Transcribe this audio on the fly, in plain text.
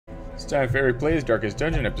It's time for Eric Plays Darkest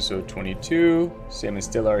Dungeon, episode 22. Sam and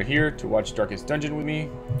Stella are here to watch Darkest Dungeon with me.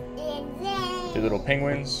 And then... They're little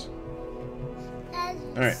penguins.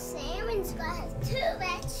 Alright. Salmon's got too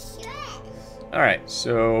much stress. Alright,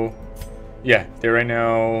 so... yeah, they're right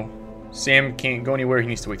now... Sam can't go anywhere, he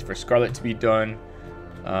needs to wait for Scarlet to be done.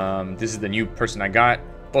 This is the new person I got.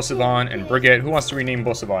 Bossavon and Brigitte. Who wants to rename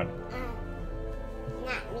Bossavon?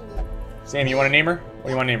 Not me. Sam, you want to name her? What do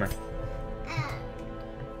you want to name her?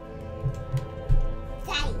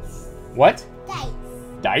 Dice. What? Dice.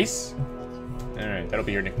 Dice? Alright, that'll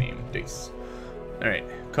be your nickname. Dice. Alright,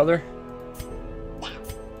 color?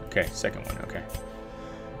 Okay, second one, okay.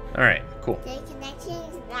 Alright, cool. The connection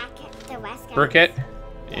is back at the West Coast. Brigitte?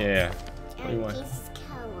 Yeah. What do you want? This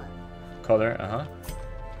color. Color, uh-huh.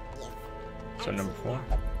 Yes. So number 4?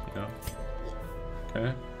 No.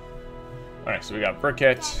 Okay. Alright, so we got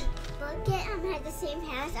Brigitte. Brigitte had the same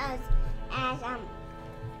house as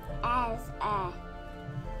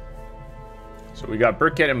So we got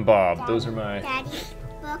Brigitte and Bob. Those are my... Daddy,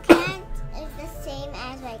 Brigitte is the same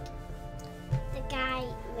as, like, the guy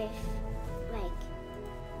with, like,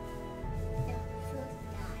 the first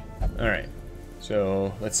guy. Alright.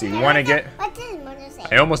 So, let's see. We want to get... What did the mother say?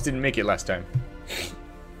 I almost didn't make it last time.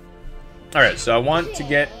 Alright, so I want to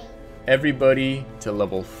get everybody to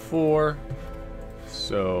level 4.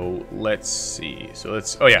 So, let's see. So,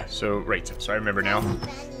 let's... oh, yeah. So, right. So, I remember now.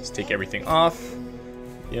 Let's take everything off.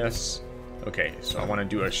 Yes. Okay, so I want to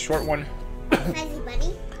do a short one. Fuzzy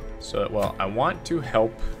Bunny. So, well, I want to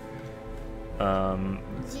help... Zero.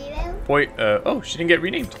 boy... oh, she didn't get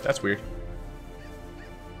renamed. That's weird.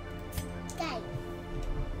 Guy.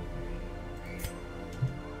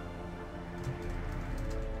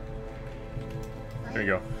 There you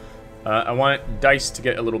go. I want Dice to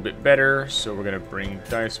get a little bit better, so we're going to bring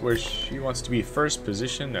Dice where she wants to be first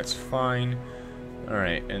position. That's fine.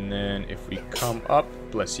 Alright, and then if we come up,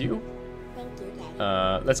 bless you. Thank you,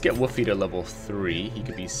 Daddy. Let's get Wolfie to level 3. He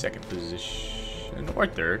could be second position or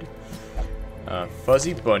third.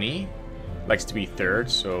 Fuzzy Bunny likes to be third,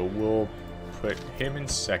 so we'll put him in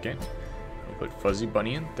second. We'll put Fuzzy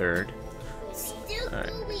Bunny in third.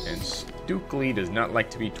 Alright, and Stookley does not like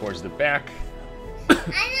to be towards the back. I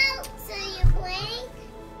know. So you're playing.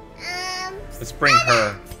 Let's bring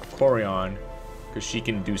her Corion, because she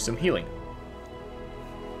can do some healing.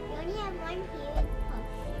 You only have one healing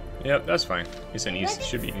potion. Yep, that's fine. It's an easy,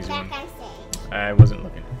 should be an easy What one. does that guy say? I wasn't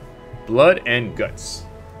looking. Blood and guts.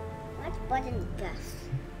 What's button guts?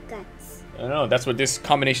 I don't know. That's what this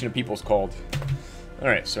combination of people's called. All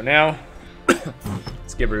right, so now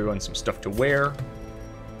let's give everyone some stuff to wear.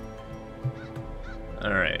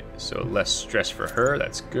 All right, so less stress for her.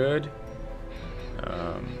 That's good.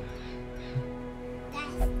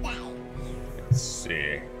 Let's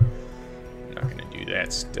see. I'm not gonna do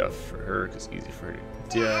that stuff for her because it's easy for her to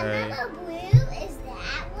die. Another blue is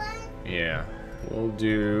that one. Yeah, we'll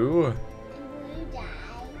do. And blue die.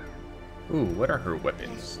 Ooh, what are her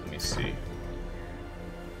weapons? Let me see.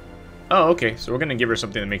 Oh, okay. So we're gonna give her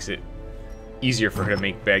something that makes it easier for her to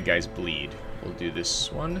make bad guys bleed. We'll do this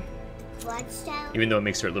one, Bloodstone. even though it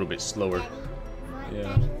makes her a little bit slower. Yeah.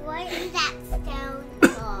 Daddy, what is that stone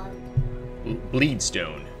called? Bleed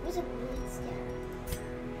stone. What's a blue stone?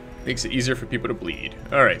 Makes it easier for people to bleed.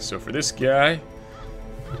 All right. So for this guy,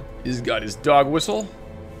 he's got his dog whistle,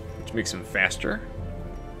 which makes him faster.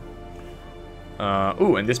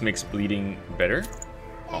 Ooh, and this makes bleeding better.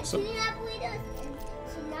 Awesome.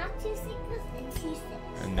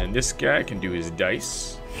 And then this guy can do his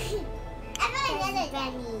dice.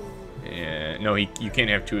 And no, you can't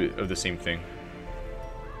have two of the same thing.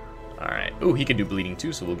 Alright. Ooh, he can do bleeding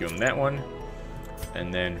too, so we'll give him that one.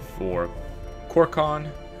 And then for Corcon.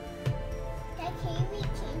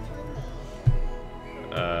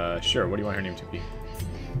 Sure, what do you want her name to be?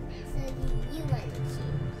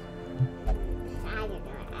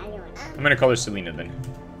 I'm gonna call her Selena then.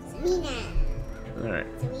 Selena. Alright.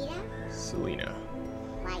 Selena? Selena.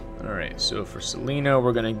 Right. Alright, so for Selena,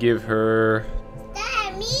 we're gonna give her...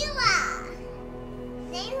 Dad, Mila.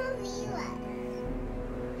 Name her Mila.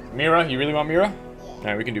 Mira? You really want Mira? Yeah.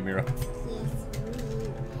 Alright, we can do Mira. Yes.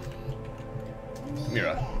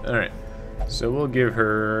 Mira. Alright. So we'll give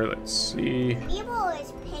her, let's see. Mila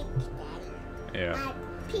is pink, Daddy. Yeah.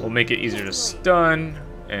 Pink. We'll make it easier to stun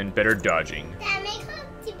and better dodging. Dad, make her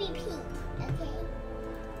to be pink.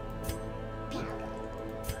 Okay.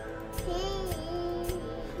 Pink.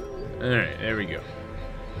 Alright, there we go.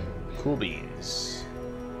 Cool beans.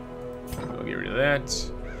 We'll get rid of that.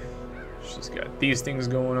 She's got these things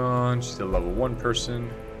going on. She's a level 1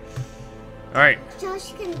 person. Alright. So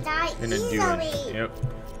she can die Gonna easily. do it. Yep.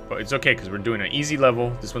 But it's okay because we're doing an easy level.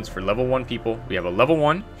 This one's for level 1 people. We have a level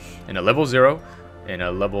 1 and a level 0 and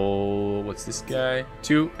a level, what's this guy?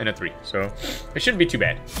 2 and a 3. So it shouldn't be too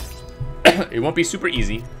bad. It won't be super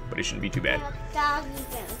easy, but it shouldn't be too bad.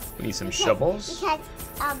 We need some shovels.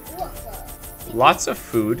 Lots of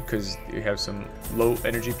food because you have some low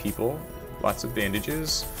energy people. Lots of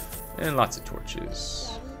bandages and lots of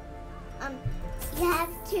torches. You have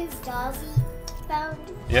 2 doggy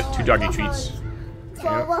bones. Yep, 2 doggy treats. For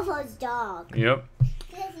Waffle's dog. Yep.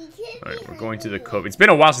 Alright, we're going to the cove. It's been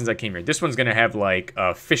a while since I came here. This one's gonna have like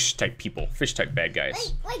fish type people, fish type bad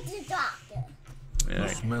guys. Like the doctor. The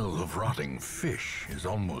smell of rotting fish is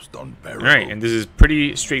almost unbearable. Alright, and this is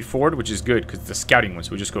pretty straightforward, which is good because it's a scouting one.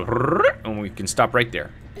 So we just go and we can stop right there.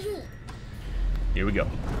 Here we go.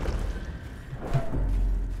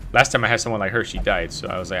 Last time I had someone like her, she died, so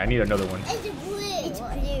I was like, I need another one. It's blue. It's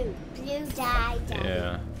blue. Blue died.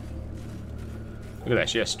 Yeah. Look at that,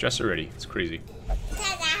 she has stress already. It's crazy.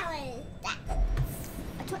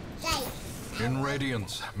 In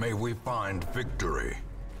Radiance, may we find victory.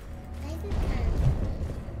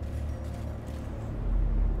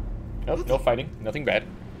 Nope, no fighting. Nothing bad.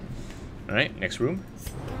 Alright, next room.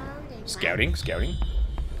 Scouting, scouting.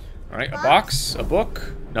 Alright, a box, a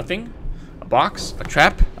book, nothing. A box, a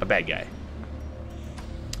trap, a bad guy.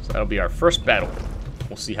 So that'll be our first battle.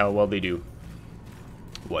 We'll see how well they do.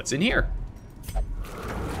 What's in here?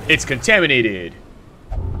 It's contaminated.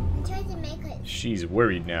 I'm trying to make it. She's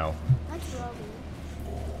worried now. What's wrong?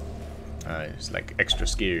 It's like extra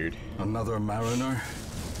scared. Another mariner,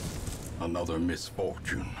 another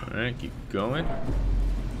misfortune. Alright, keep going.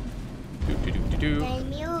 Do, do, do, do, do.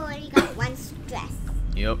 Then you already got 1 stress.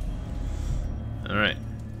 Yep. Alright.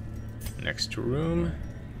 Next room.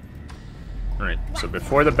 Alright, so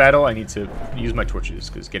before the battle, I need to use my torches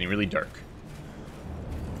because it's getting really dark.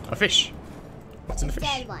 A fish. What's in the fish?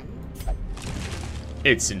 Dead one.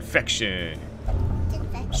 It's infection. It's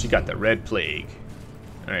infected. She got the red plague.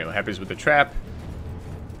 Alright, what happens with the trap?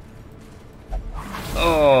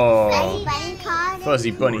 Oh!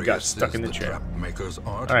 Fuzzy Bunny got Glorious stuck is in the trap. maker's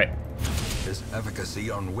art. Alright. His efficacy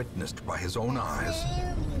unwitnessed by his own eyes.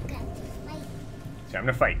 Time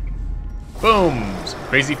to fight. Boom! Some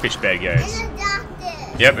crazy fish bad guys. And a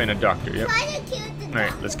doctor. Yep, and a doctor. Yep. Try to kill the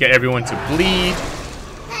Alright, let's get everyone to bleed.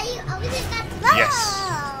 Now you always got Yes.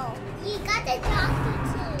 Oh, you got the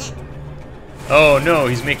doctor too. Oh no,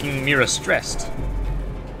 he's making Mira stressed.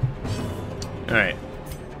 Alright.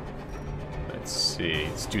 Let's see.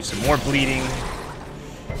 Let's do some more bleeding.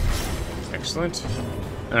 Excellent.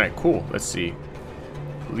 Alright, cool. Let's see.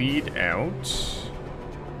 Bleed out.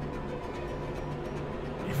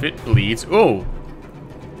 If it bleeds. Oh!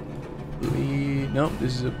 Bleed. Nope,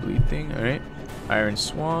 this is a bleed thing. Alright. Iron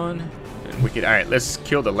Swan. And Wicked. Alright, let's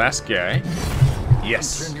kill the last guy.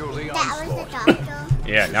 Yes. Continue the That was the onslaught. doctor.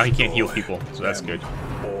 Yeah, now he can't heal people, so that's good.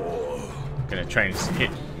 Gonna try and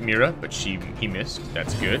hit Mira, but he missed.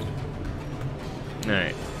 That's good.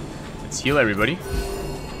 Alright. Let's heal everybody.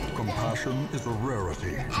 Compassion is a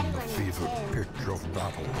rarity in the fevered pitch of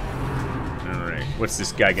battle. Alright. What's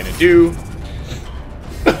this guy gonna do?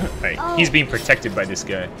 Alright, he's being protected by this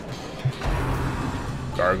guy.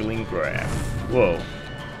 Gargling grab. Whoa.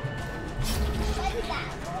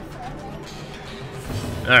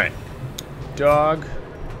 Alright. Dog.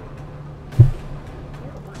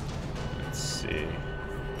 Let's see.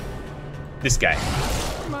 This guy.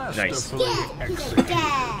 Nice.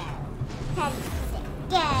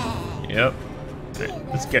 Yep. Alright,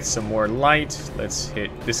 let's get some more light. Let's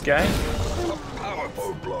hit this guy. A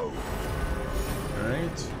powerful blow.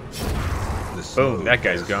 Alright. The Boom, slow that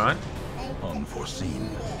guy's death, gone. Unforeseen.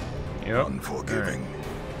 Yep. Unforgiving.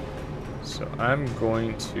 Alright. So I'm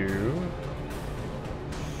going to...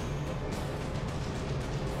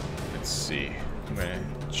 Let's see. I'm gonna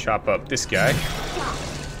chop up this guy.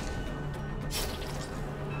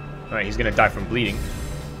 Alright, he's gonna die from bleeding.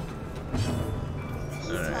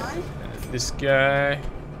 Alright. And this guy.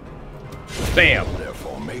 Bam! Their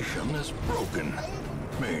formation is broken.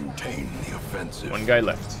 Maintain the offensive. One guy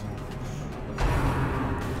left.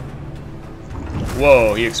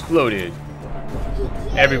 Whoa, he exploded.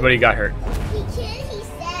 Everybody got hurt.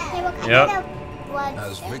 Yep.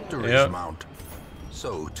 As victories Yep. mount,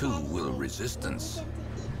 so too will resistance.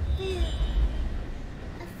 A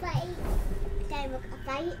fight.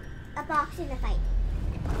 A box and a fight.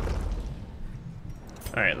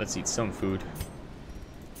 Alright, let's eat some food.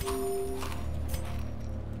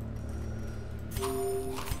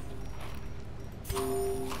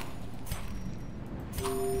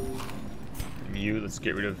 Let's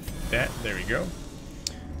get rid of that. There we go.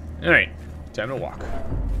 Alright, time to walk.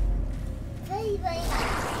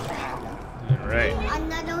 Alright.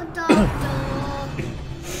 Another dog.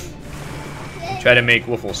 Try to make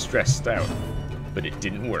Wolfle stressed out, but it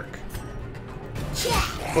didn't work.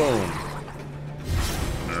 Boom.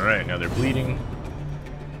 Alright, now they're bleeding.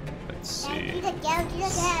 Let's see.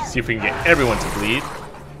 See if we can get everyone to bleed.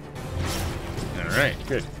 Alright,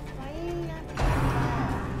 good.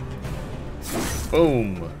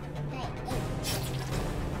 Boom.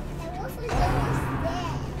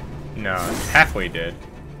 No, it's halfway dead.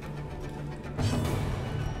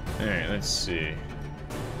 Alright, let's see.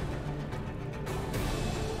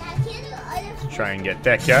 Let's try and get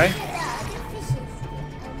that guy.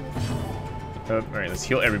 Oh, alright, let's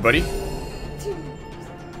heal everybody.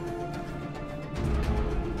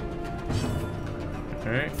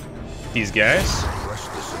 Alright. These guys. Press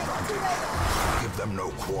this advantage. Give them no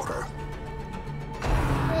quarter.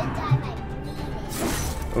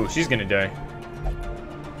 Oh, she's gonna die.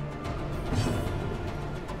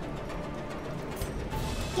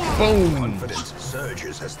 Boom! Confidence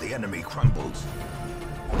surges as the enemy crumbles.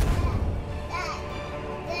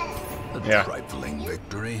 A Yeah. trifling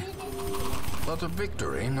victory, but a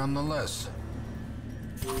victory nonetheless.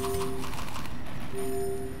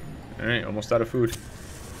 Alright, almost out of food.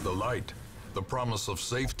 The light, the promise of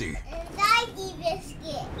safety.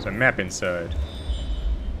 There's a map inside.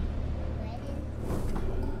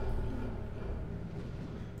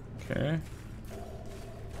 Okay.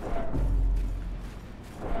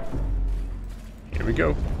 Here we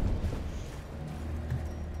go.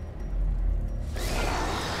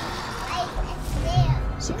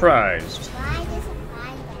 Surprised.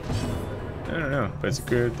 I don't know, but it's a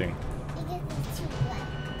good thing.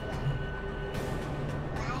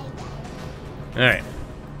 Alright.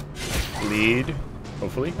 Bleed,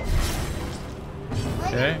 hopefully.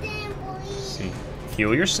 Okay. Let's see.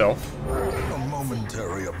 Heal yourself. A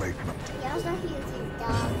momentary abatement. He also heals his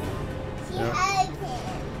dog. She Yep. hugs him.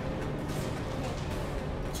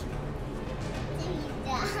 So he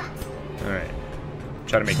died. Alright.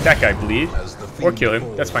 Try to make that guy bleed. As the Or fiend kill him.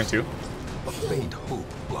 falls, That's fine too. A faint hope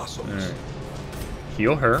blossoms. Alright.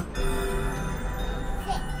 Heal her.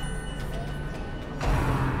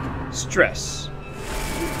 Stress.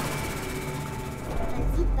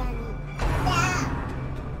 Fuzzy bunny. Down.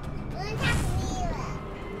 Don't attack Mila.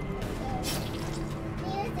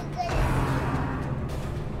 Mila's a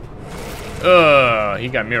good He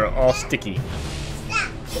got Mira all sticky. Stop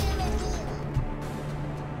killing Mila.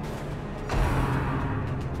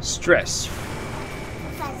 Stress.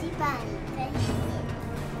 Fuzzy bunny.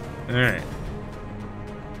 Alright.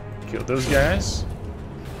 Kill those guys.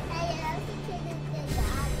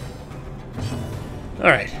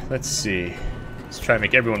 Alright, let's see. Let's try to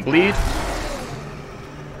make everyone bleed.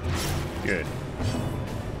 Good.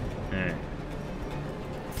 Alright.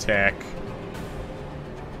 Attack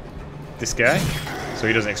this guy so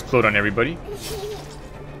he doesn't explode on everybody.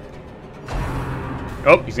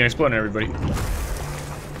 Oh, he's gonna explode on everybody.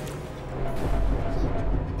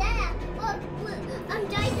 Dad, look, I'm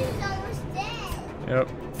Dinosaur's almost dead. Yep.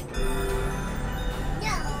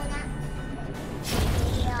 No, not.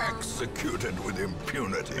 Executed with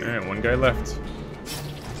impunity. Alright, one guy left.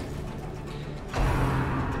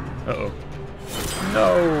 Uh-oh.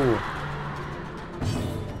 No!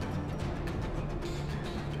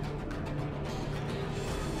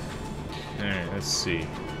 Alright, let's see.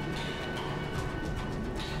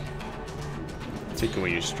 Take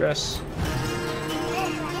away your stress.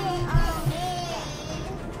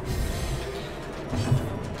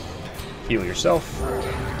 Heal yourself.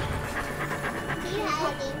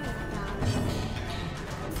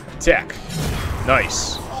 Attack.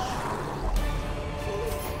 Nice.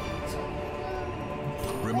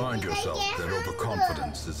 Remind yourself that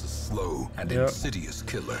overconfidence is a slow and Yep. insidious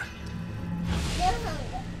killer. No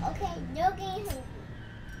hunger. Okay, no getting hungry.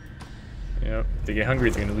 Yep. If they get hungry,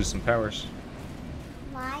 they're gonna lose some powers.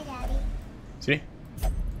 Why, Daddy? See?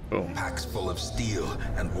 Boom. Packs full of steel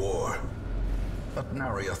and war. But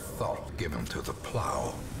nary a thought given to the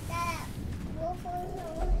plow. Dad, Wolf was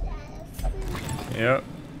almost out of food. Yep.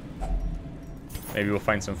 Maybe we'll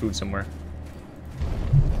find some food somewhere.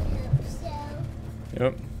 So,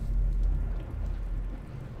 Yep.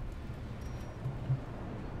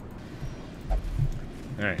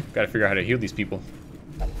 Alright, gotta figure out how to heal these people.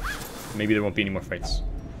 Maybe there won't be any more fights.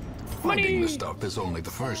 Finding the stuff is only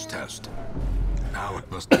the first test. Now it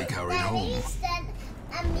must be carried Daddy home. said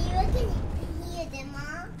Amira can hear them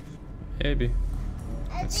all. Maybe.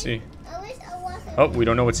 I Let's think- see. I wish I wasn't. Oh, we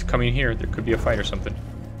don't know what's coming here. There could be a fight or something.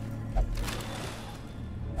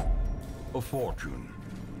 A fortune,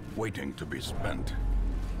 waiting to be spent.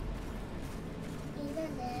 You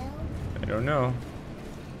don't know. I don't know.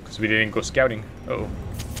 because we didn't go scouting. Uh-oh.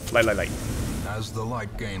 Light. As the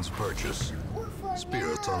light gains purchase,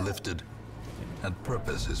 spirits are lifted, and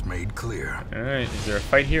purpose is made clear. Alright, is there a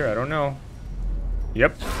fight here? I don't know.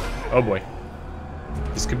 Yep. Oh boy.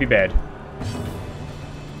 This could be bad.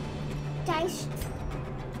 Dice.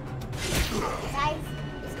 Dice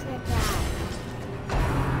is gonna die.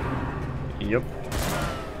 Yep.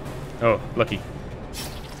 Oh, lucky.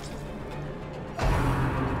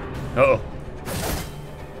 Uh-oh.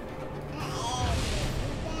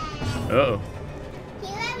 Uh-oh.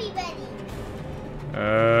 Heal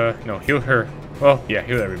everybody. No, heal her. Well, yeah,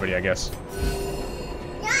 heal everybody, I guess.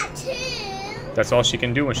 Not two. That's all she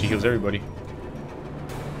can do when she heals everybody.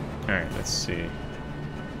 Alright, let's see.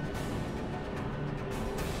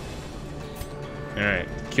 Alright,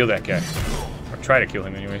 kill that guy. Or try to kill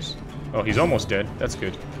him anyways. Oh, he's almost dead. That's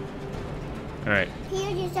good. Alright.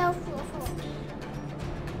 Heal yourself.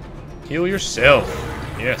 Heal yourself.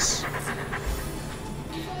 Yes.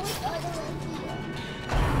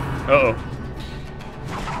 Uh-oh.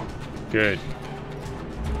 Good.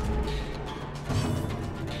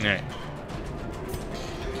 Alright.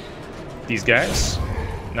 These guys.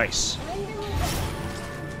 Nice.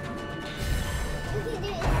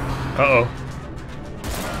 Uh-oh.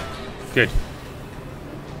 Good.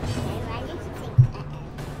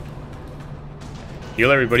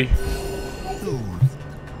 Heal everybody.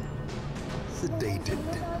 Sedated.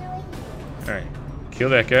 Alright. Kill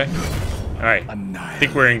that guy. Alright. I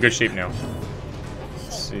think we're in good shape now.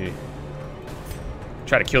 Let's see.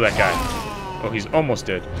 Try to kill that guy. Oh, he's almost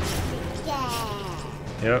dead.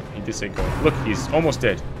 Yep, he did say go. Look, he's almost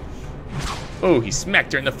dead. Oh, he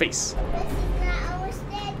smacked her in the face.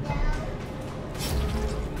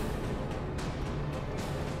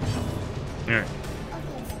 Alright.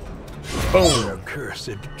 Boom. The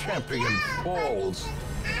cursed champion falls.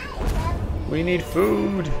 We need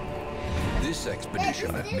food. This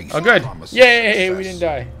expedition at least Oh, good. promises Yay, success. we didn't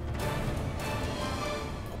die.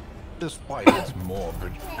 Despite its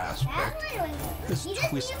morbid aspect, this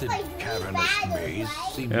twisted, cavernous maze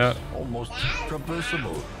seems Yeah. almost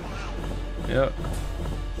traversable. Yep.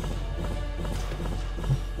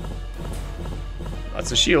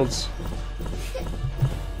 Lots of shields.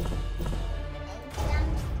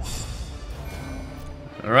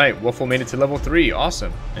 Alright, Waffle made it to level 3.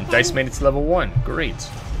 Awesome. And Dice made it to level 1. Great.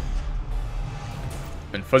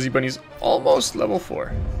 And Fuzzy Bunny's almost level 4.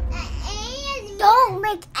 And don't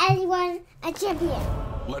make anyone a champion.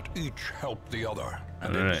 Let each help the other,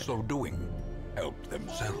 and in Alright. so doing, help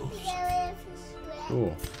themselves.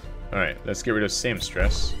 Cool. Alright, let's get rid of Sam's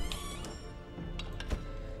stress.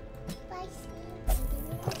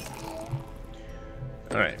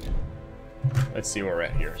 Alright. Let's see where we're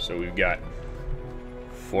at here. So we've got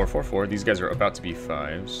 4, 4, 4. These guys are about to be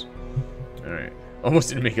 5s. Alright. Almost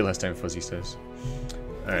didn't make it last time, Fuzzy says.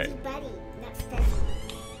 Alright.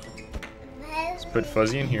 Let's put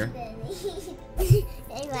Fuzzy in here.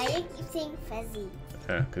 Why do you keep saying Fuzzy?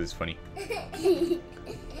 Because it's funny. Hey,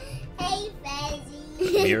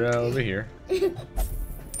 Fuzzy. Mira over here.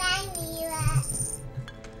 Bye, Mira.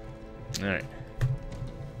 Alright.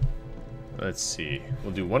 Let's see.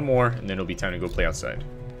 We'll do one more, and then it'll be time to go play outside.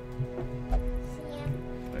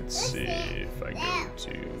 Let's see if I go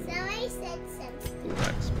to Somebody said something. the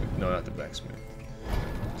blacksmith. No, not the blacksmith.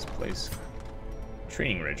 This place.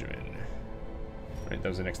 Training regimen. Right, that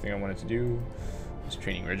was the next thing I wanted to do. This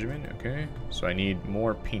training regimen. Okay. So I need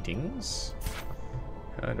more paintings.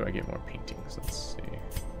 How do I get more paintings? Let's see.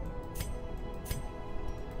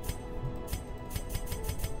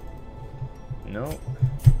 No.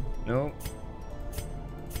 No.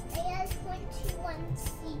 I just want to one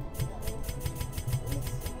seat.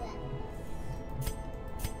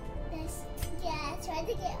 Yeah, try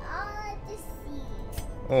to get all the seeds.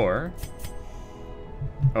 Or.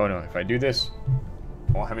 Oh no, if I do this,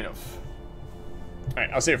 I won't have enough.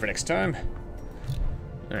 Alright, I'll save it for next time.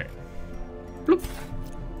 Alright. Bloop.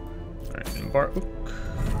 Alright, and bar. Oop.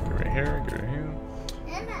 Get right here, get right here.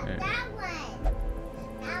 No, Yeah. that one.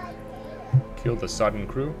 That one there. Kill the sodden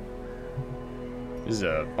crew. This is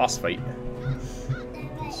a boss fight.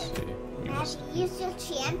 Let's see. You must- Use your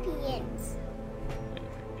champions.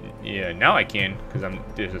 Yeah, now I can, because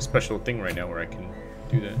there's a special thing right now where I can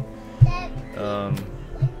do that.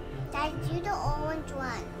 Dad, do the orange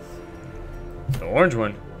ones. The orange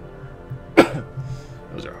one.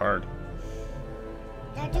 Those are hard.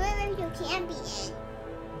 Now do it with your champion.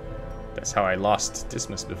 That's how I lost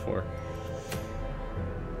Dismas before.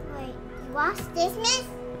 Wait, you lost Dismas?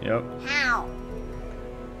 Yep. How?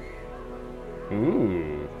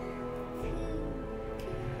 Ooh.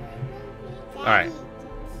 Daddy, Alright.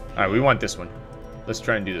 Alright, we want this one. let's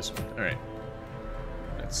try and do this one. All right.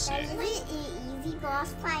 Let's see. Is it an easy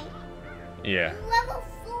boss fight? Yeah. Level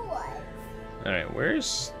 4. All right.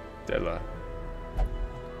 Where's Stella? I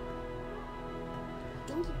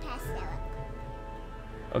think you passed Stella.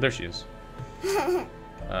 Oh, there she is.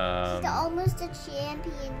 She's almost a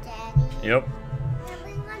champion, Daddy. Yep.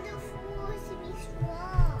 We're gonna force to be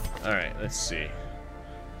strong. All right. Let's see.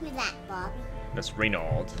 Who's that, Bobby? That's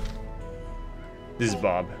Reynold. This is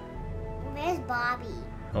Bob. Where's Bobby?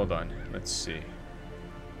 Hold on. Let's see.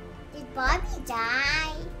 Did Bobby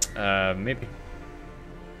die? Maybe.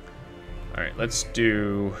 All right. Let's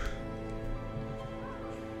do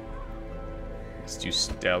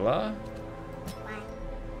Stella.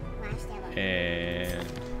 Why Stella? And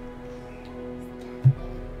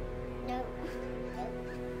Nope.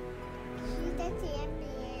 She's the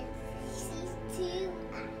champion. She's too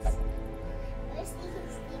us. First he can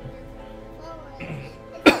steal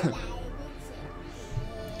forward.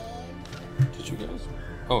 did you guys?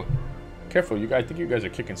 Oh, careful! I think you guys are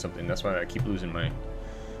kicking something. That's why I keep losing my.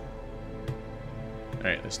 All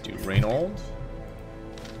right. Let's do Reynold.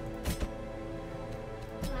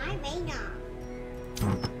 Why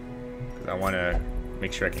Reynold? I want to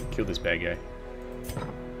make sure I can kill this bad guy.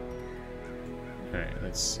 Alright,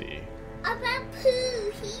 let's see. About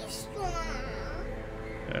Pooh, he's strong.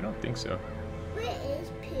 I don't think so. Where is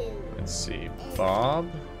Pooh? Let's see.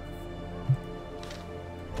 Bob.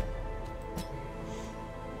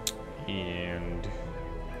 And...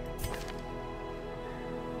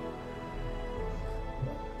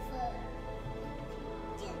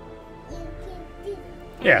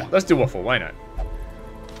 yeah, let's do Waffle. Why not?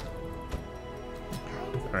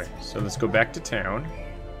 Alright, so let's go back to town.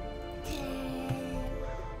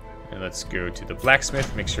 And let's go to the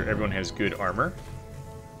blacksmith. Make sure everyone has good armor.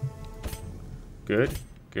 Good,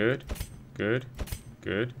 good, good,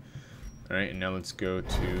 good. Alright, and now let's go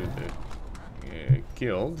to the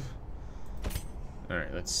guild.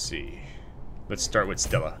 Alright, let's see. Let's start with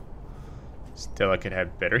Stella. Stella could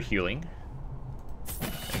have better healing.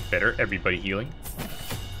 And better everybody healing.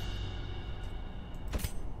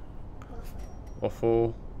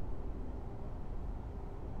 Waffle.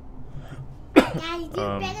 Daddy, you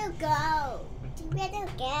better go. You better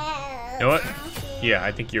go. You know what? Yeah,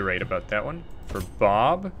 I think you're right about that one. For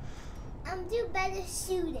Bob, Do better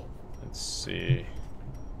shooting. let's see.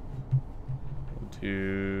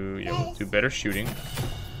 We'll do better shooting.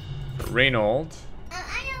 For Reynold,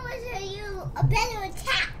 I know what you a better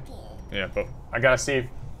attacking. yeah, but I gotta save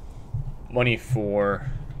money for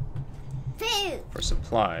Food.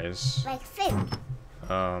 supplies. Like food.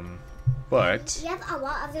 But You have a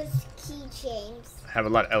lot of those keychains. I have a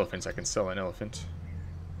lot of elephants. I can sell an elephant.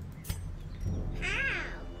 How?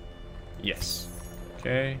 Yes.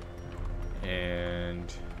 Okay.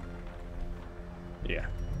 And yeah,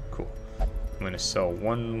 cool. I'm gonna sell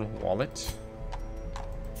one wallet.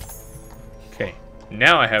 Okay.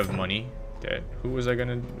 Now I have money. That what was I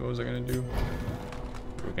gonna do?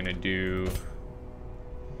 We're gonna do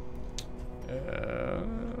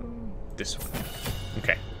this one.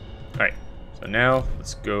 Okay. Alright. So now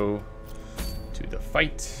let's go to the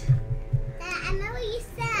fight. I know what you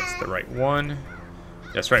said. That's the right one.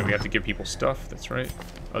 That's right, we have to give people stuff. That's right.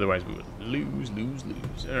 Otherwise we would lose.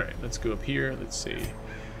 Alright, let's go up here. Let's say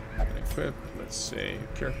equip. Let's say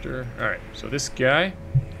character. Alright, so this guy,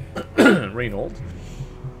 Reynold.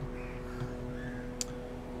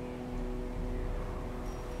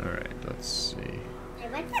 Alright, let's see. Hey,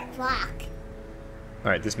 what's the clock?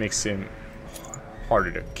 Alright, this makes him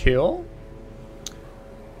harder to kill.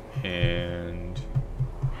 And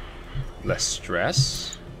less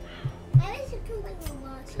stress.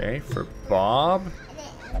 Okay, for Bob,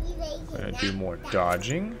 I'm gonna do more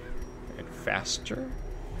dodging and faster.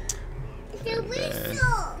 And then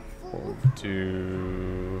we'll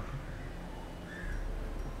do,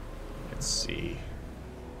 let's see.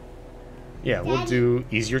 Yeah, we'll do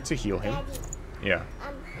easier to heal him. Yeah.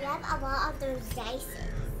 You have a lot of those dice.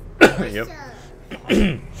 Yep.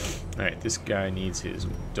 Alright, this guy needs his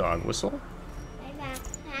dog whistle.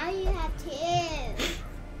 How do you have two?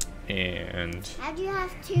 And How do you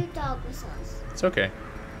have two dog whistles? it's okay.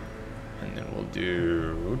 And then we'll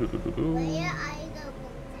do. Where are you going,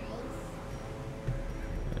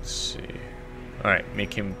 Let's see. Alright,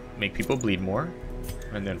 make people bleed more.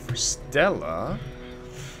 And then for Stella,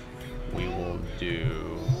 we will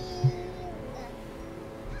do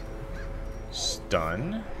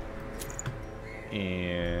stun.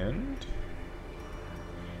 And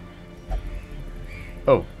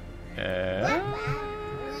oh,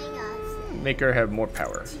 make her have more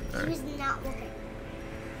power. All right. Not looking.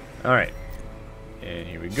 All right, and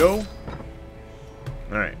here we go.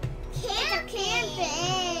 Alright.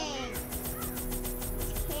 Camping.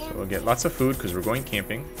 So we'll get lots of food because we're going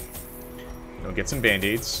camping. We'll get some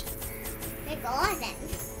band-aids. They're golden.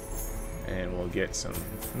 And we'll get some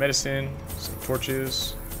medicine, some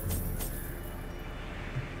torches.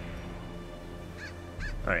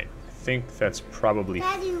 Alright, I think that's probably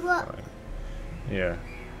Daddy, look. fine. Yeah.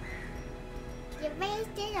 You raised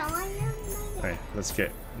it on your mother. Alright, let's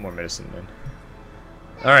get more medicine then.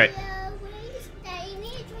 Alright,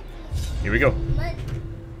 here we go.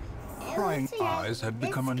 Prying eyes had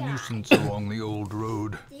become a nuisance along the old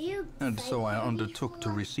road, and so I undertook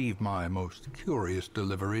to receive my most curious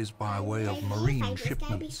deliveries by way of marine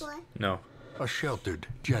shipments. No. A sheltered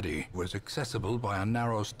jetty was accessible by a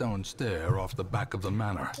narrow stone stair off the back of the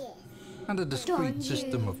manor, and a discreet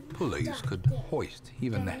system of pulleys could hoist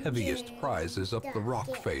even the heaviest prizes up the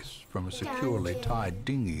rock face from a securely tied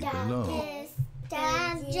dinghy below.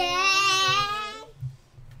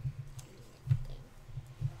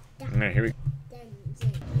 Alright, here we go.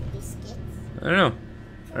 I don't know.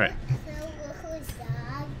 Alright.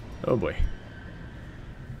 Oh boy.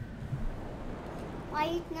 Why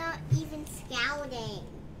are you not even scouting?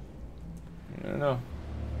 I don't know.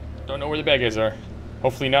 Don't know where the bad guys are.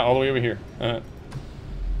 Hopefully not all the way over here.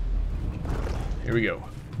 Here we go.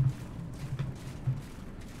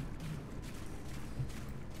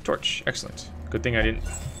 Torch. Excellent. Good thing I didn't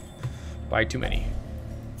buy too many.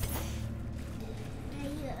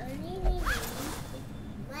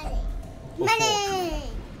 Money!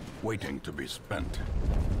 Waiting to be spent.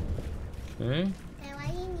 Okay. Now why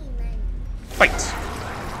do you need money? Fight!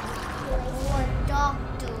 For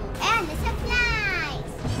doctor. And the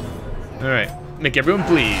supplies! Alright. Make everyone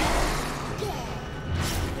bleed.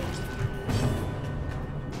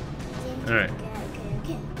 Alright.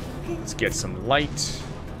 Let's get some light.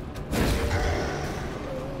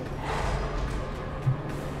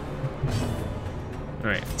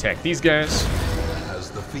 Alright, attack these guys. As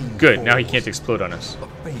the fiend Good, now he falls, can't explode on us. a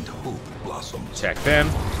faint hope blossoms. Attack them.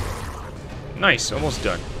 Nice, almost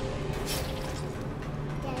done.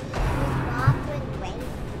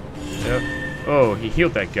 Yep. Oh, he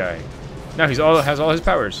healed that guy. Now he's has all his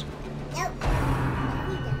powers.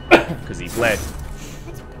 Because he bled.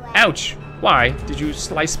 Ouch! Why did you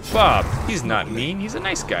slice Bob? He's not mean, he's a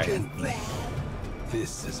nice guy. Gently.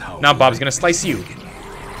 This is how Now Bob's gonna slice you.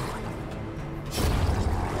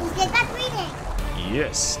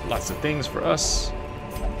 Yes, lots of things for us.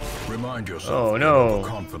 Remind yourself Oh, that no.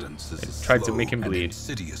 overconfidence is a tried to make him slow and bleed.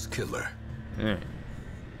 insidious killer.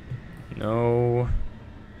 No.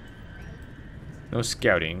 No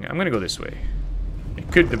scouting. I'm gonna go this way.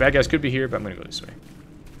 The bad guys could be here, but I'm gonna go this way.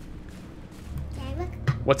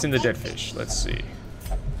 What's in the dead fish? Let's see.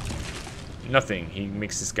 Nothing. He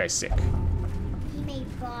makes this guy sick. He made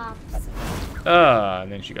bobs. Ah,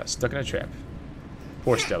 and then she got stuck in a trap.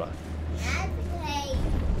 Poor Stella.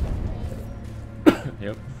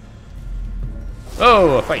 Yep.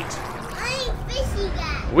 Oh, a fight.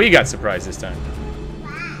 We got surprised this time.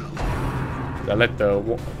 I let the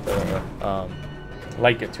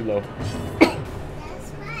light get too low.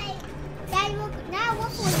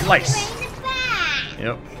 Slice.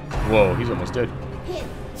 Yep. Whoa, he's almost dead.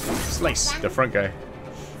 Slice the front guy.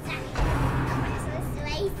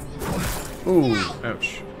 Ooh,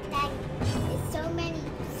 ouch.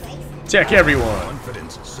 Attack everyone.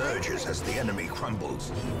 Confidence surges as the enemy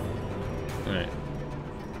crumbles. Alright.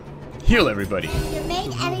 Heal everybody. You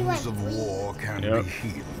made everyone Wounds of war can Yep. be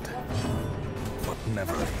healed, but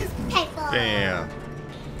never hidden. Bam.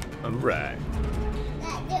 Alright.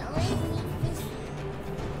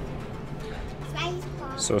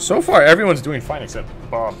 So far everyone's doing fine except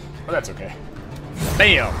Bob. But that's okay.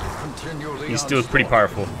 Bam! Continually He's still pretty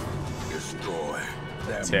powerful. Destroy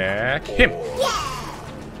them. Attack him.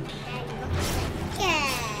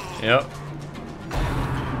 Yep.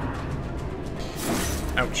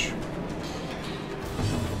 Ouch.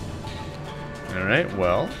 Alright,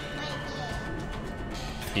 well.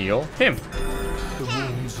 Heal him. The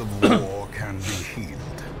wounds of war can be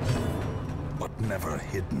healed, but never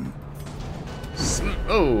hidden.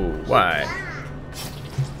 Oh, why?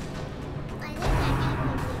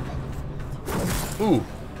 Ooh.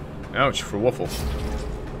 Ouch for Waffle.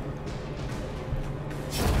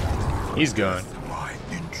 He's gone. My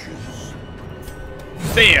inches.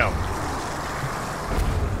 Bam!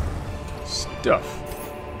 Stuff.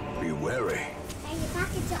 Be wary.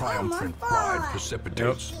 Triumphant pride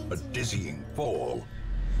precipitates a dizzying fall.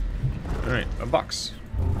 Alright, a box.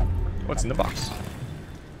 What's in the box?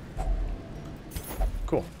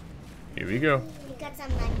 Cool. Here we go. You got some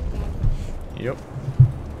money, Daddy. Yep.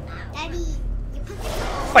 Daddy, you put it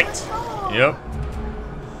on Fight! the floor. Yep.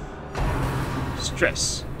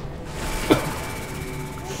 Stress.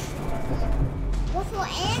 Waffle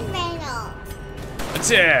and Reno.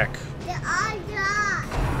 Attack. They are done.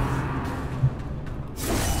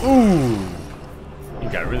 Ooh. You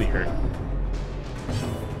got really hurt.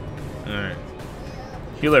 Alright.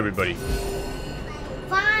 Heal everybody.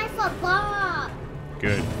 5 for Bob.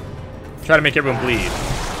 Good. Try to make everyone bleed.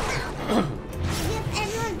 Yep,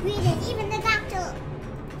 everyone breathing, even the doctor.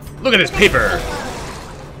 Look at this paper.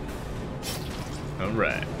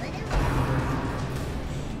 Alright.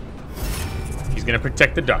 He's gonna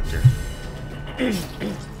protect the doctor.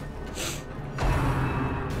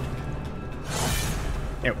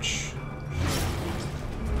 Ouch.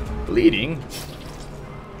 Bleeding?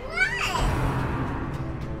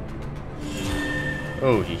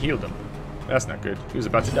 Oh, he healed him. That's not good. He was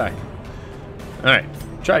about to die. Alright.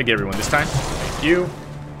 Try to get everyone this time. Thank you.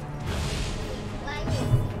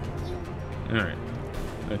 Alright.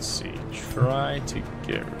 Let's see. Try to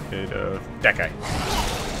get rid of that guy.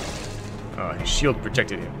 Oh, his shield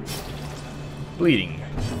protected him. Bleeding.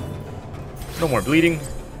 No more bleeding.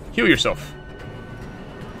 Heal yourself.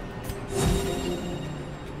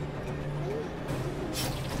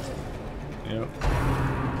 Yep.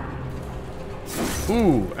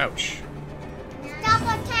 Ooh, ouch. Stop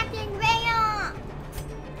attacking Rayon.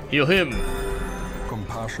 Heal him.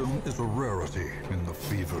 Compassion is a rarity in the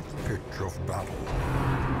fevered pitch of battle.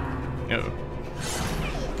 Uh-oh.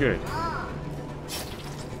 Good.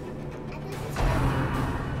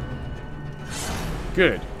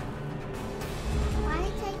 Good. Why are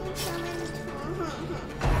you taking so many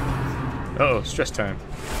time? Uh-oh, stress time.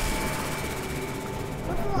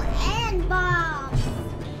 Waffle and Bob.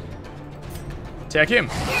 Attack him.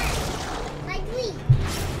 Like me.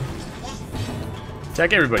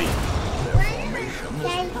 Attack everybody.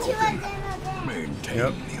 There's 2 of them again. Maintain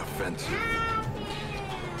Yep. the offensive.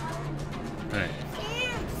 Alright.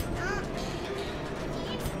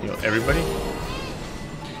 Heal everybody.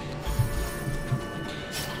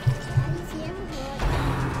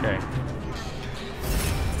 Okay.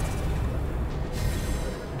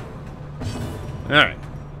 Alright.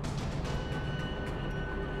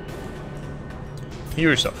 Heal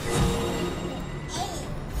yourself.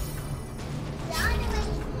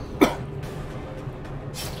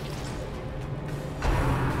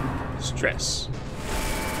 Stress.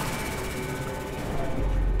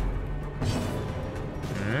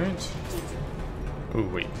 Alright. Oh,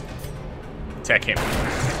 wait. Attack him.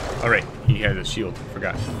 Alright, he has a shield.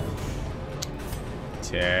 Forgot.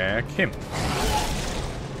 Attack him.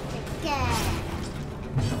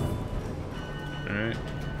 Alright.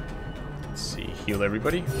 Let's see. Heal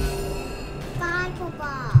everybody. 5 for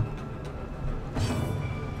Bob.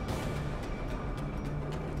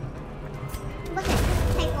 Look at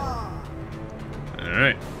this table.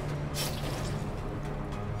 Alright.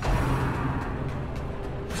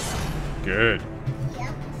 Good.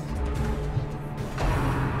 Yep.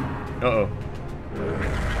 Uh-oh.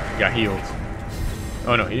 Got healed.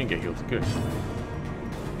 Oh no, he didn't get healed. Good.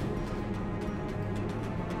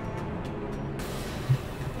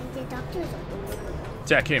 And the doctor's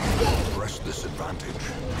Attack him. Press this advantage.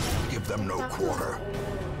 Give them no quarter.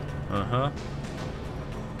 Uh-huh.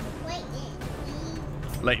 wait.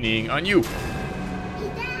 Lightning on you. He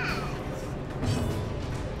does.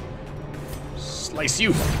 Slice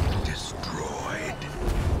you. Destroyed.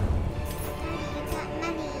 You got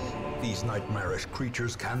money. These nightmarish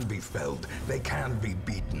creatures can be felled. They can be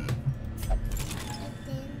beaten.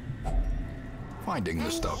 Finding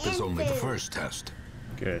the stuff is only the first test.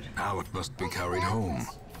 Good. Now it must be carried home.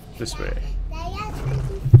 This way. They are pretty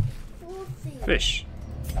full food. Fish.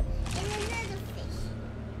 And another fish.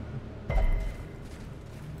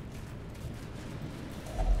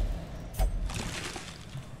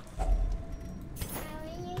 How are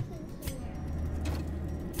you thinking?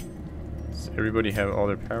 Does everybody have all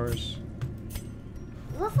their powers?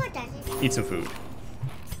 Waffle doesn't. Eat some food.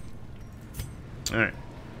 Alright.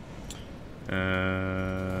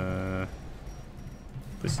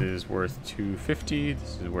 This is worth 250.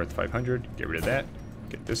 This is worth 500. Get rid of that.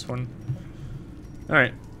 Get this one.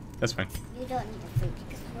 Alright. That's fine. You don't need the food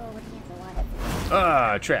because we already have a lot of food.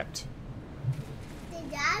 Ah, trapped. The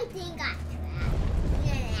dog thing got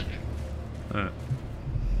trapped.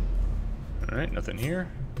 Alright, nothing here.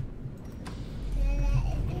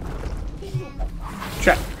 Yeah.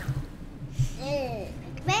 Trap.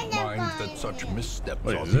 Mind that such missteps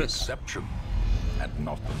What are is the this? exception, and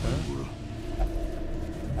not the rule.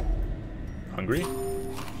 Hungry? I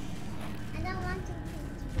don't want to.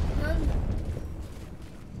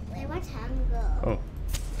 Wait, what's hunger? Oh.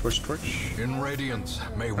 Torch. In Radiance,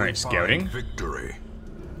 may we Alright, scouting. find victory.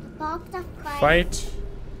 Box of Fight.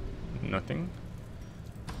 Nothing.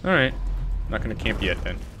 Alright. Not gonna camp yet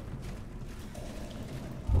then.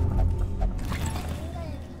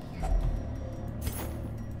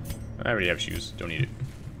 I already have shoes. Don't need it.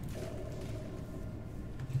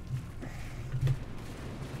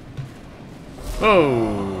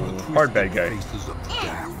 Oh, hard bad guy. Faces of the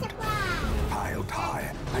damned, piled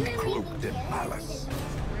high and cloaked in malice.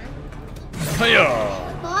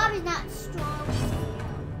 Hiya! Bob is not strong.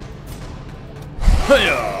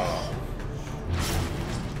 Hiya!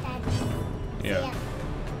 Yeah.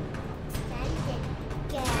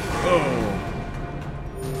 Oh.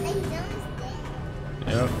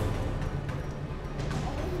 Yep.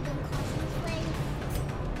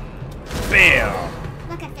 Bam!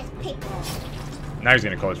 Look at this paper. Now he's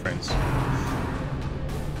gonna call his friends.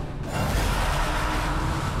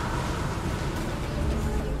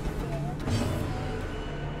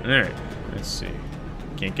 Alright, let's see.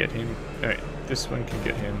 Can't get him. Alright, this one can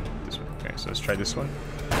get him. This one. Okay, so let's try this one.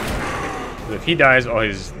 So if he dies, all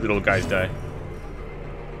his little guys die.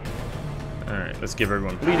 Alright, let's give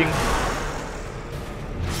everyone bleeding.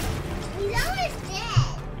 He's almost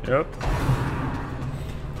dead. Yep.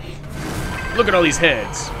 Look at all these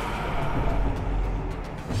heads.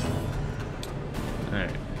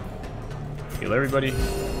 Alright. Heal everybody. 6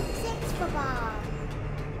 for Bob.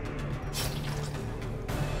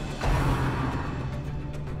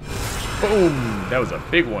 Boom! That was a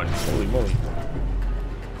big one. Holy moly.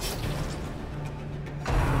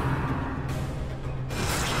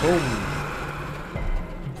 Boom.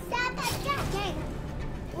 Stop attacking.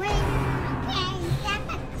 Stop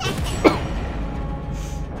attacking.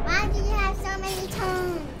 Why do you have so many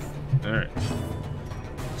tongues? Alright.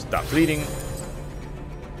 Stop bleeding.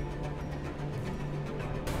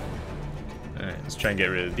 Alright, let's try and get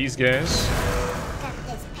rid of these guys. Got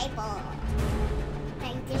this paper.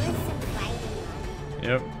 Like doing some writing on it.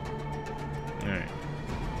 Yep. Alright.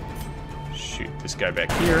 Shoot this guy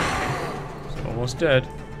back here. He's almost dead.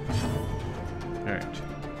 Alright.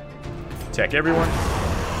 Attack everyone.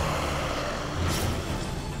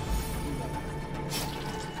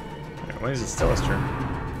 Alright, when is it Stella's turn?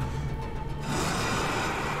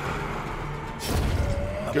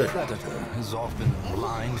 Good. A predator is often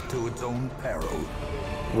blind to its own peril.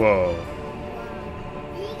 Whoa.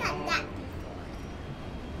 You got that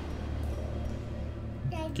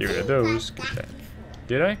before. Get rid of those. Get that.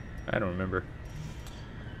 Did I? I don't remember.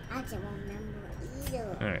 I don't remember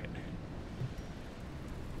either. Alright.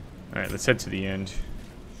 Alright, let's head to the end.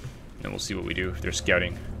 And we'll see what we do if they're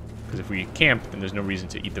scouting. Because if we camp, then there's no reason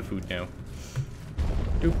to eat the food now.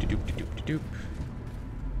 Doop de doop de doop de doop.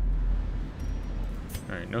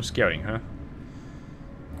 Alright, no scouting, huh?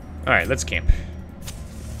 Alright, let's camp.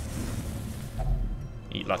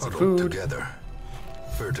 Eat lots of Huddled food. together,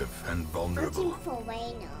 furtive and vulnerable. Looking for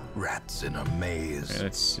Wayno. Rats in a maze. Alright,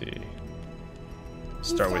 let's see.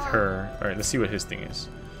 Start with her. Alright, let's see what his thing is.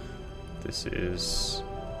 This is...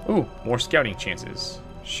 Ooh, more scouting chances.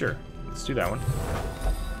 Sure, let's do that one.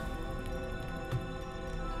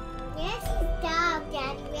 Where's his dog,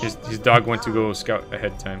 Daddy? His dog went to go scout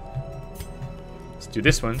ahead of time. Let's do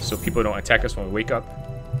this one so people don't attack us when we wake up.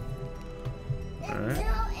 Alright.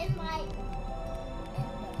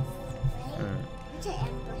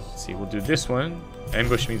 Let's see, we'll do this one.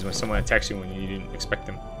 Ambush means when someone attacks you when you didn't expect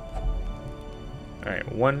them. Alright,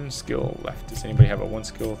 1 skill left. Does anybody have a 1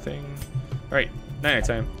 skill thing? Alright, night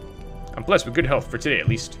time. I'm blessed with good health for today at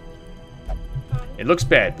least. It looks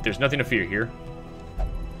bad, but there's nothing to fear here.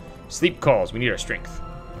 Sleep calls, we need our strength.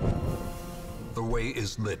 The way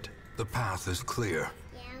is lit. The path is clear.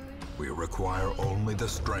 We require only the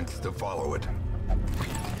strength to follow it.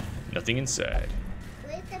 Nothing inside.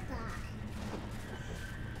 Where's the box?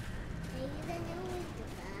 Do you even know where's the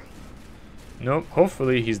box? Nope,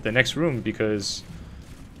 hopefully he's the next room because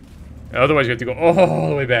otherwise we have to go all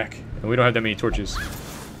the way back. And we don't have that many torches.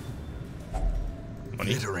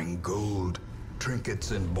 Money. Glittering gold,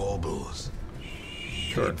 trinkets and baubles.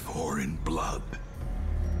 Sure. Paid for in blood.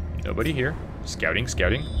 Nobody here. Scouting,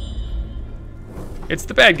 scouting. It's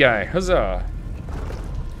the bad guy. Huzzah.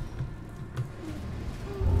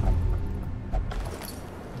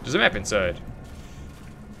 There's a map inside.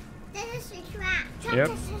 This is a trap. Yep.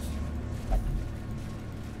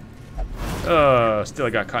 Still I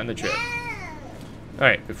got caught in the trap.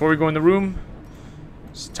 Alright, before we go in the room,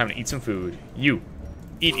 it's time to eat some food. You.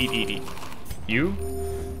 Eat, eat, eat, eat. You.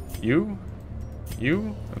 You.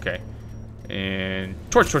 You. Okay. And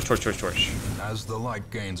torch, torch, torch, torch, torch. As the light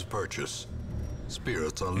gains purchase,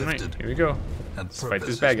 spirits are Alright, lifted here we go. and Let's fight purpose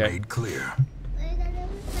this is bad guy. made clear.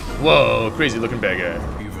 Whoa, crazy looking bad guy.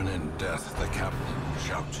 Even in death, the captain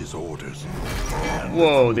shouts his orders.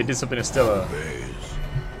 Whoa, they did something to Stella. Obeys.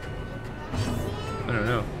 I don't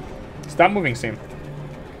know. Stop moving, Sam.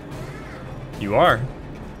 You are.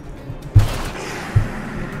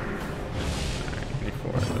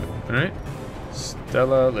 Alright.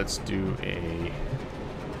 Stella, let's do a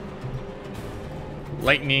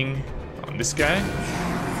lightning on this guy.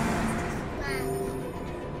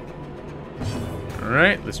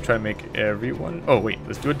 Alright, let's try to make everyone... Oh, wait,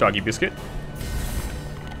 let's do a doggy biscuit.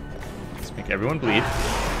 Let's make everyone bleed.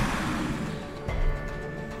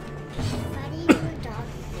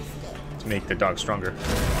 To make the dog stronger.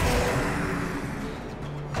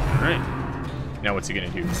 Alright. Now what's he gonna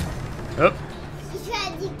do? Up.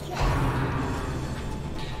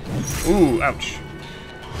 Ooh, ouch.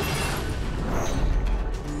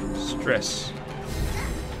 Stress.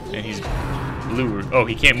 And he's blue. Oh,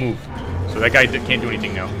 he can't move. So that guy can't do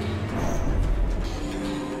anything now.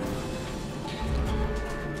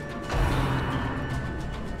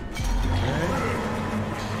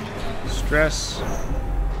 Okay. Stress.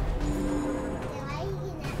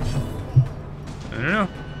 I don't know.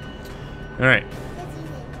 Alright.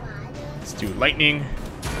 Let's do lightning.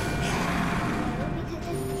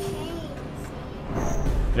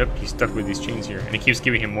 Yep, he's stuck with these chains here. And it keeps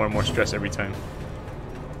giving him more and more stress every time.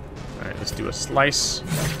 Alright, let's do a slice.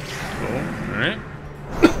 Boom. Alright.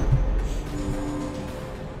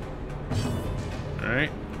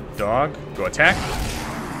 Alright. Dog, go attack.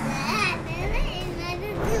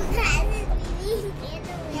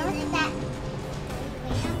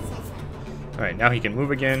 Alright, now he can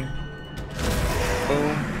move again.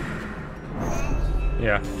 Boom.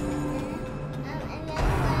 Yeah.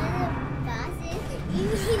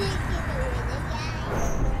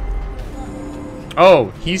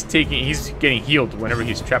 Oh, he's getting healed whenever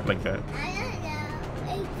he's trapped like that.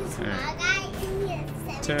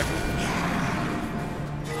 Attack.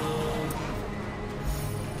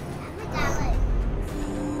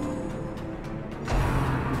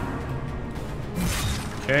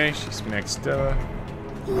 Okay, she smacked Stella.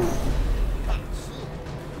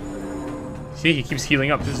 See, he keeps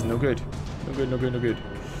healing up. This is no good. No good, no good, no good.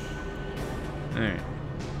 Alright.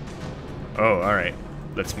 Oh, alright.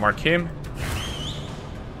 Let's mark him.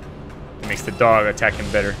 It makes the dog attack him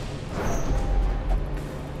better.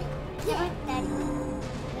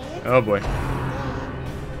 Oh boy.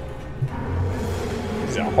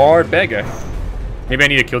 He's a hard bad guy. Maybe I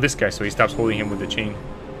need to kill this guy so he stops holding him with the chain.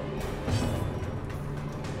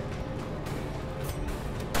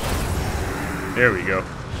 There we go.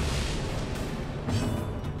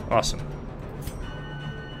 Awesome.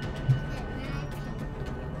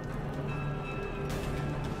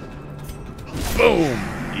 Boom!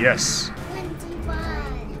 Yes.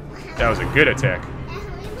 That was a good attack.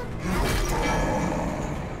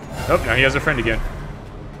 Oh, now he has a friend again.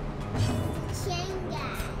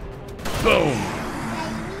 Boom!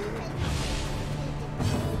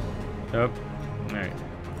 Nope. Alright.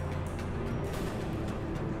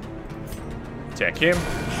 Attack him.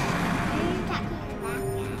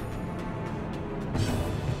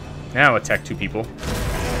 Now attack two people.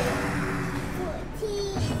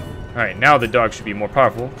 Alright, now the dog should be more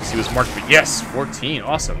powerful because he was marked for... Yes! 14.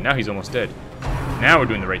 Awesome. Now he's almost dead. Now we're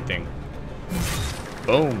doing the right thing.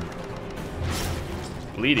 Boom.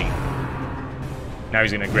 Bleeding. Now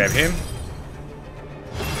he's going to grab him.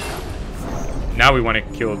 Now we want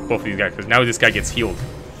to kill both of these guys because now this guy gets healed.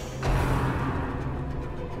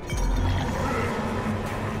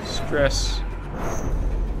 Stress.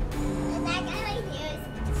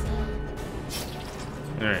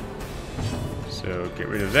 Alright. So get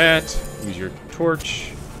rid of that. Use your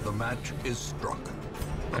torch. The match is struck.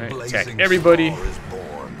 Alright, attack everybody. Is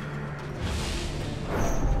born.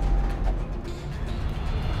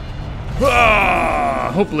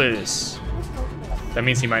 Ah, hopeless. That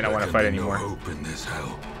means he might not want to fight anymore. No hope in this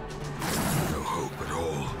hell. No hope at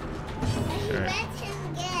all. Alright.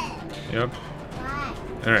 Yep.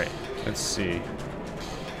 Alright, let's see.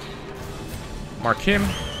 Mark him.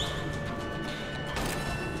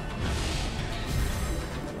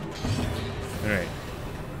 Alright.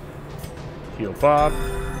 Heal Bob.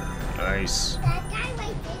 Nice.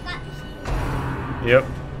 Yep,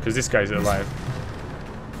 because this guy's alive.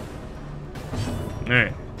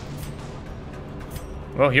 Alright.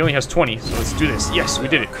 Well, he only has 20, so let's do this. Yes, we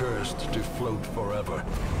did it. Cursed to float forever,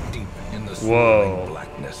 deep in the Whoa. swirling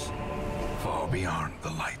blackness, far beyond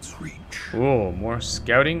the light's reach. Whoa, more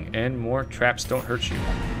scouting and more traps don't hurt you.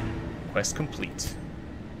 Quest complete.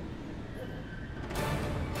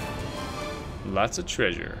 Lots of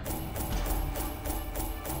treasure.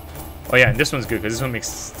 Oh yeah, and this one's good because this one makes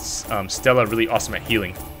Stella really awesome at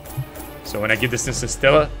healing. So when I give this to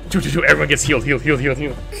Stella, everyone gets healed, healed. All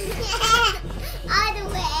the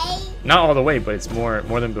way. Not all the way, but it's more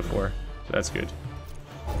than before. So that's good.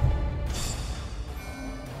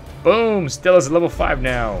 Boom! Stella's level 5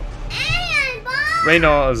 now. And Bob.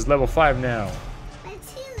 Reynold is level 5 now.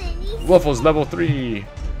 That's too many. Waffle's level 3.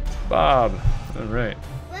 Bob. Alright.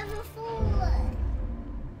 Level 4.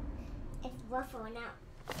 It's Waffle now.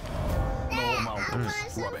 No amount of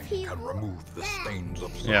scrubbing can remove the stains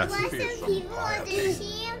of Yeah. suspicion.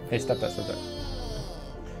 Hey, stop that, stop that.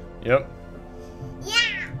 Yep.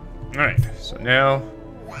 Yeah. Alright, so now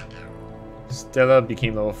Stella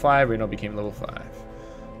became level 5, Reynold became level 5.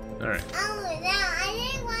 Alright. Oh, no,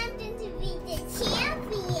 I didn't want them to be the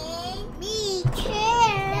champion. Me too.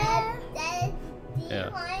 Yeah.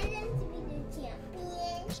 wanted them to be the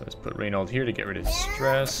champion. So let's put Reynold here to get rid of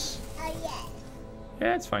stress. Oh, yeah.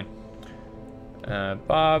 Yeah, it's fine.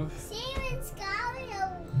 Bob, Sam and Scarlet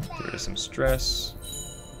are get rid back. of some stress.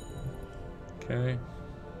 Okay.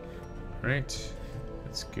 Alright.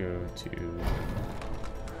 Let's go to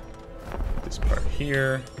this part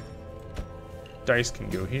here. Dice can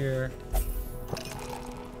go here.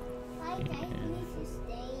 Why does he need to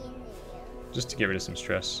stay in there? Just to get rid of some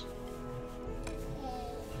stress.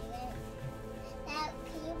 That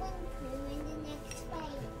poo and poo in the next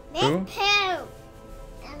fight. Who? Poo!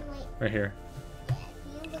 I'm like, Right here. yeah,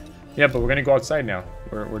 poo and poo. Yeah, but we're gonna go outside now.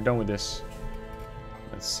 We're done with this.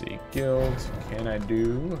 Let's see. Guild. Can I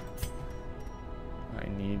do? I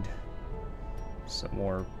need some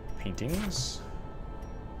more paintings.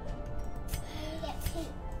 You get pink.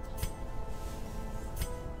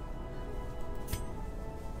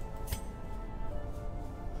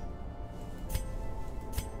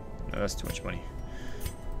 No, that's too much money.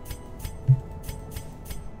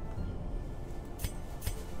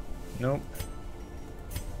 Nope.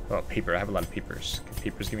 Oh, paper. I have a lot of papers. Can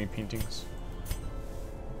papers give me paintings?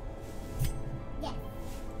 Yeah.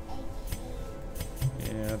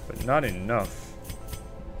 Yeah, but not enough.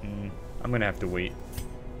 I'm gonna have to wait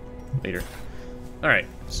later. Alright,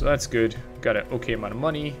 so that's good. Got an okay amount of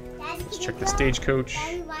money. Daddy, Let's can check you the go- stagecoach.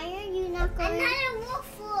 Daddy, why are you not going? Another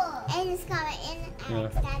waffle. And Scarlet and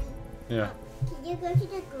Alex, Yeah. Daddy. Yeah. Can you go to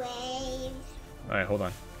the grave? Alright, hold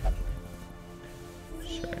on.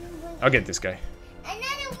 I'll get this guy.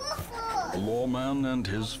 Another waffle. The lawman and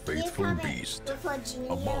his faithful beast. Before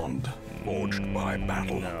Junior. A bond forged by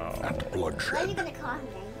battle No. and What are you bloodshed. gonna call him?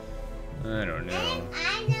 I don't know. And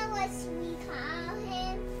I know what we call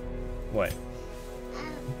him. What?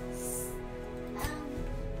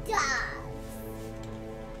 Dog.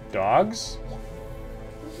 Dogs?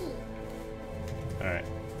 Alright.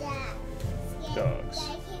 Dog. Dogs.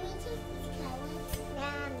 Dad, can we take these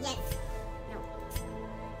colors? Yes. No.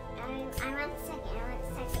 I want the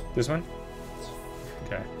second. This one?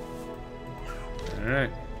 Okay.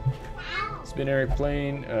 Alright. Wow. It's been Eric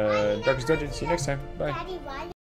playing Darkest Dungeon. See you next time. Bye. Daddy, why